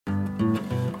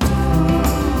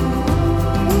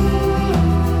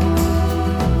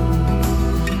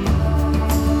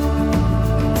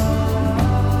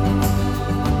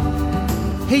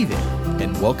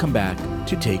Welcome back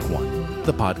to Take One,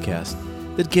 the podcast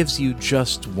that gives you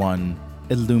just one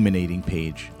illuminating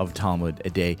page of Talmud a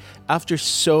day. After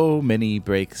so many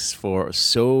breaks for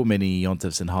so many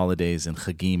Yontovs and holidays and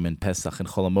Chagim and Pesach and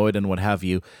Chol HaMoed and what have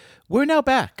you, we're now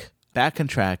back on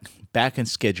track, back in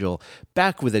schedule,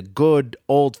 back with a good,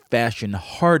 old-fashioned,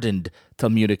 hardened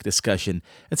Talmudic discussion.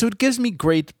 And so it gives me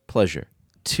great pleasure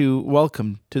to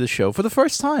welcome to the show for the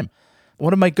first time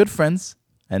one of my good friends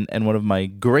and one of my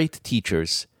great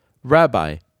teachers,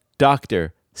 Rabbi,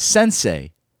 Dr.,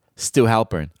 Sensei, Stu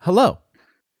Halpern. Hello.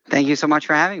 Thank you so much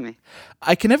for having me.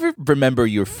 I can never remember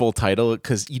your full title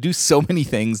because you do so many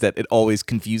things that it always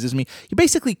confuses me. You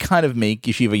basically kind of make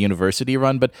Yeshiva University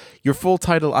run, but your full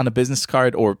title on a business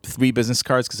card or 3 business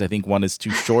cards, because I think one is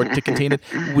too short to contain it,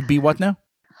 would be what now?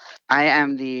 I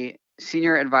am the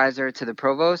Senior Advisor to the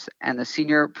Provost and the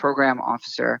Senior Program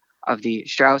Officer of the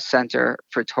Strauss Center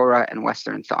for Torah and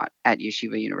Western Thought at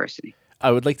Yeshiva University. I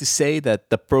would like to say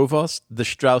that the Provost, the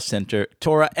Strauss Center,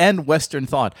 Torah, and Western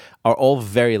Thought are all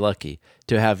very lucky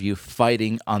to have you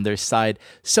fighting on their side.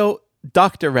 So,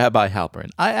 Dr. Rabbi Halpern,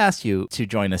 I asked you to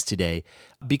join us today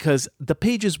because the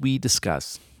pages we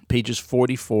discuss, pages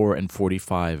 44 and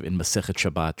 45 in Masechet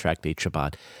Shabbat, Tractate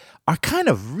Shabbat, are kind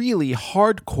of really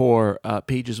hardcore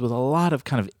pages with a lot of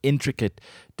kind of intricate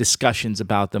discussions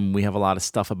about them. We have a lot of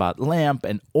stuff about lamp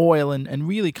and oil and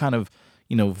really kind of,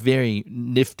 very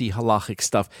nifty halachic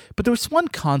stuff. But there was one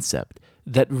concept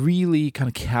that really kind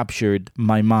of captured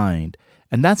my mind,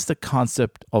 and that's the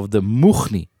concept of the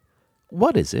muchni.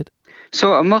 What is it?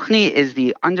 So a muchni is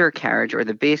the undercarriage or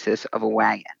the basis of a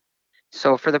wagon.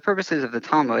 So for the purposes of the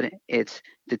Talmud, it's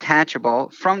detachable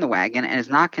from the wagon and is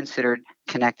not considered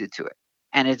connected to it.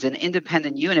 And it's an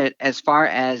independent unit as far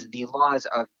as the laws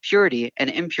of purity and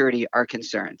impurity are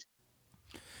concerned.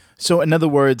 So in other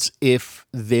words, if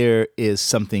there is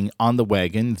something on the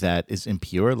wagon that is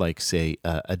impure, like say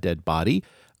a dead body,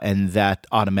 and that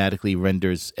automatically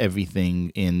renders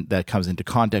everything that comes into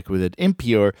contact with it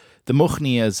impure, the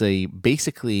muchni is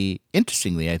basically,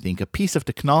 interestingly, I think, a piece of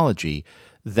technology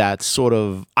that sort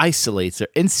of isolates or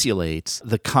insulates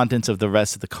the contents of the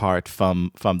rest of the cart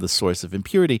from the source of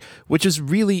impurity, which is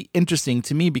really interesting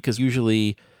to me because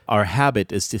usually our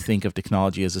habit is to think of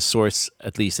technology as a source,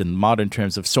 at least in modern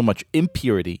terms, of so much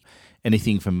impurity,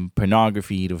 anything from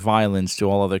pornography to violence to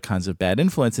all other kinds of bad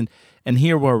influence. And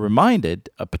here we're reminded,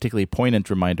 a particularly poignant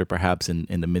reminder perhaps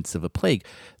in the midst of a plague,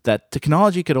 that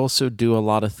technology could also do a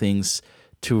lot of things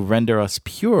to render us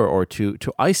pure or to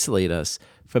isolate us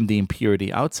from the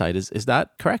impurity outside. Is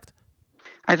that correct?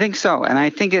 I think so. And I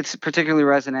think it's particularly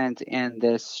resonant in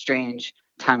this strange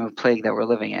time of plague that we're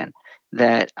living in,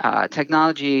 that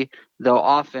technology, though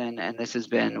often, and this has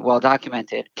been well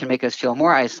documented, can make us feel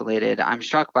more isolated. I'm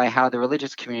struck by how the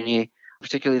religious community,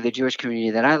 particularly the Jewish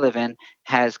community that I live in,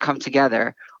 has come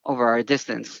together over our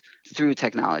distance through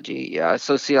technology. A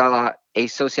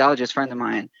sociologist friend of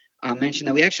mine mentioned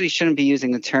that we actually shouldn't be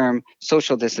using the term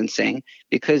social distancing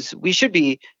because we should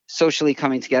be socially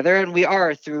coming together, and we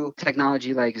are through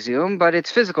technology like Zoom, but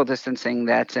it's physical distancing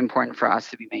that's important for us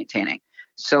to be maintaining.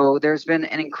 So there's been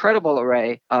an incredible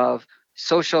array of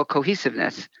social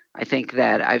cohesiveness, I think,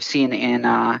 that I've seen in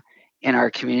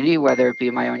our community, whether it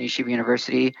be my own Yeshiva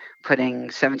University, putting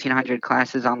 1,700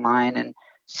 classes online and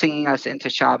singing us into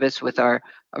Shabbos with our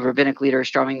rabbinic leaders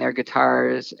strumming their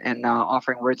guitars and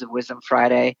offering Words of Wisdom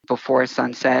Friday before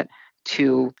sunset,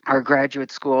 to our graduate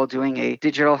school doing a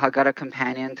digital Haggadah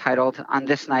companion titled On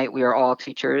This Night We Are All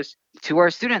Teachers, to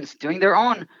our students doing their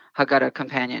own Haggadah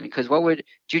companion, because what would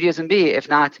Judaism be if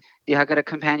not the Haggadah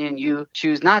companion you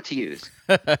choose not to use?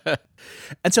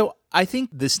 And so I think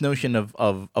this notion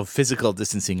of physical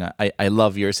distancing, I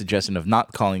love your suggestion of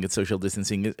not calling it social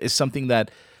distancing, is something that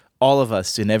all of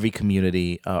us in every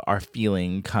community are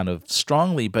feeling kind of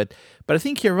strongly. But I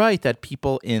think you're right that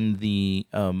people in the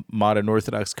modern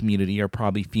Orthodox community are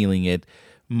probably feeling it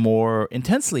more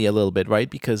intensely a little bit, right?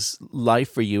 Because life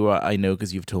for you, I know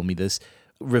because you've told me this,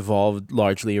 revolved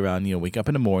largely around, wake up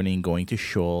in the morning, going to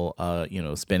shul,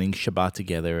 spending Shabbat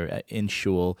together in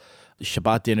shul,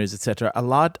 Shabbat dinners, etc. A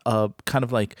lot of kind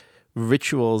of like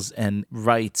rituals and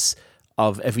rites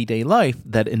of everyday life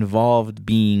that involved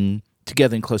being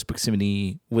together in close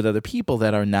proximity with other people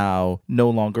that are now no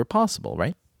longer possible,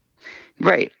 right?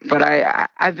 Right. But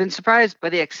I've been surprised by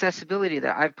the accessibility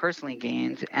that I've personally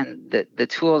gained and the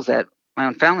tools that my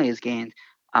own family has gained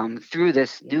through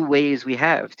this new ways we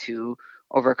have to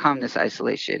overcome this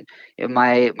isolation.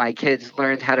 My kids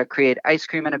learned how to create ice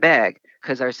cream in a bag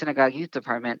because our synagogue youth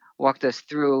department walked us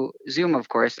through Zoom, of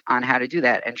course, on how to do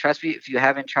that. And trust me, if you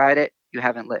haven't tried it, you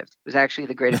haven't lived. It was actually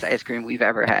the greatest ice cream we've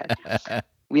ever had.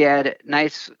 We had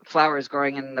nice flowers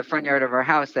growing in the front yard of our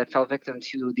house that fell victim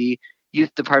to the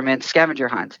youth department scavenger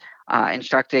hunt,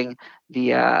 instructing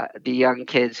the young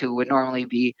kids who would normally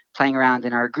be playing around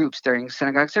in our groups during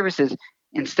synagogue services,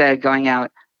 instead going out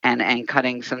and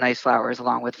cutting some nice flowers,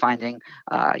 along with finding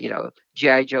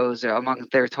GI Joes among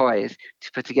their toys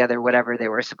to put together whatever they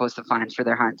were supposed to find for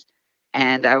their hunt.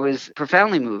 And I was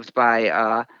profoundly moved by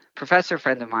a professor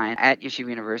friend of mine at Yeshiva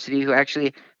University who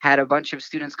actually had a bunch of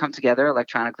students come together,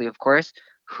 electronically of course,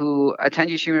 who attend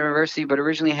Yeshiva University but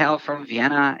originally hail from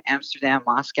Vienna, Amsterdam,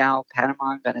 Moscow,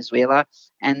 Panama, and Venezuela,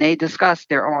 and they discussed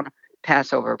their own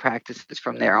Passover practices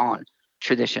from their own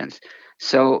traditions.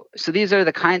 So these are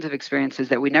the kinds of experiences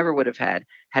that we never would have had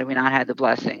we not had the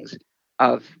blessings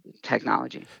of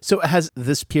technology. So has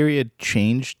this period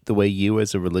changed the way you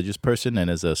as a religious person and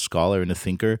as a scholar and a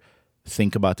thinker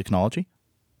think about technology?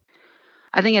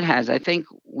 I think it has. I think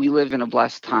we live in a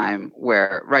blessed time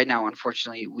where right now,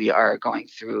 unfortunately, we are going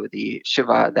through the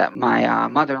Shiva that my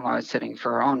mother-in-law is sitting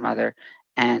for her own mother,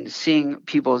 and seeing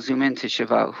people zoom into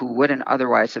Shiva who wouldn't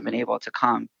otherwise have been able to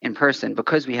come in person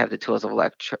because we have the tools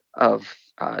of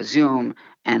Zoom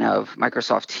and of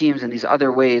Microsoft Teams and these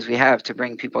other ways we have to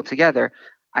bring people together.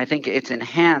 I think it's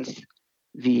enhanced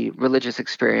the religious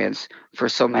experience for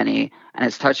so many, and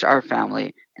it's touched our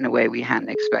family in a way we hadn't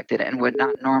expected and would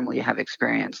not normally have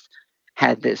experienced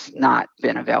had this not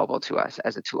been available to us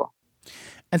as a tool.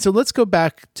 And so let's go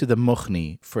back to the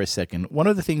Muchni for a second. One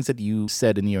of the things that you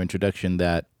said in your introduction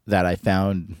that I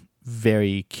found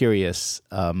very curious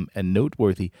and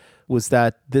noteworthy was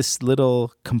that this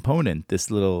little component, this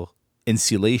little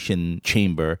insulation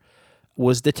chamber,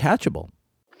 was detachable.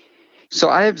 So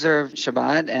I observed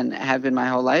Shabbat and have been my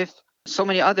whole life. So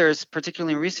many others,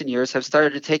 particularly in recent years, have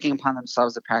started taking upon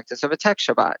themselves the practice of a tech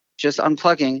Shabbat, just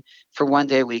unplugging for one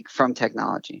day a week from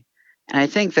technology. And I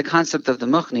think the concept of the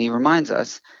Muchni reminds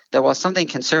us that while something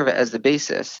can serve as the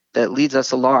basis that leads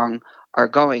us along our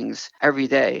goings every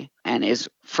day and is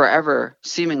forever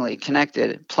seemingly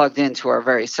connected, plugged into our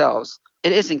very selves,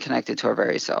 it isn't connected to our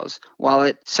very selves. While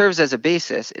it serves as a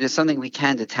basis, it is something we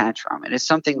can detach from. It is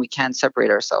something we can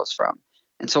separate ourselves from.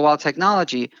 And so while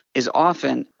technology is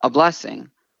often a blessing,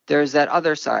 there is that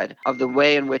other side of the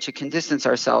way in which it can distance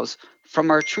ourselves from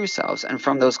our true selves and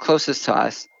from those closest to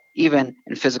us, even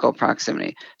in physical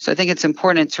proximity. So I think it's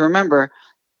important to remember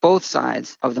both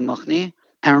sides of the Muchni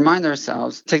and remind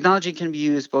ourselves technology can be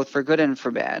used both for good and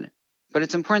for bad. But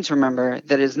it's important to remember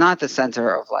that it is not the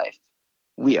center of life.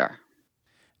 We are.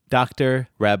 Dr.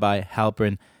 Rabbi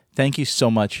Halperin, thank you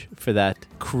so much for that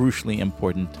crucially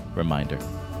important reminder.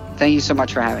 Thank you so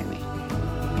much for having me.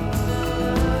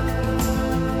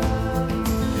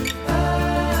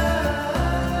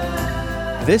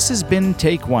 This has been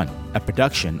Take One, a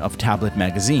production of Tablet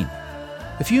Magazine.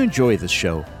 If you enjoy this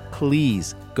show,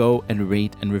 please go and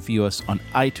rate and review us on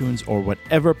iTunes or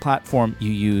whatever platform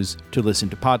you use to listen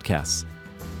to podcasts.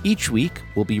 Each week,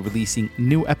 we'll be releasing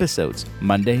new episodes,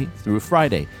 Monday through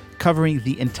Friday, covering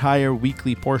the entire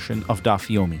weekly portion of Daf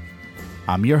Yomi.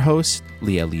 I'm your host,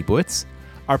 Leah Leibowitz.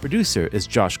 Our producer is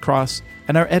Josh Cross,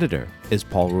 and our editor is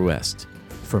Paul Ruest.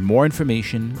 For more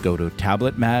information, go to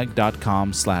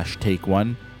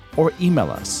tabletmag.com/takeone or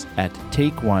email us at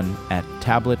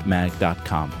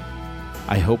takeone@tabletmag.com.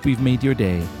 I hope we've made your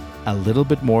day a little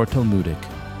bit more Talmudic,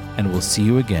 and we'll see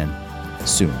you again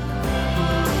soon.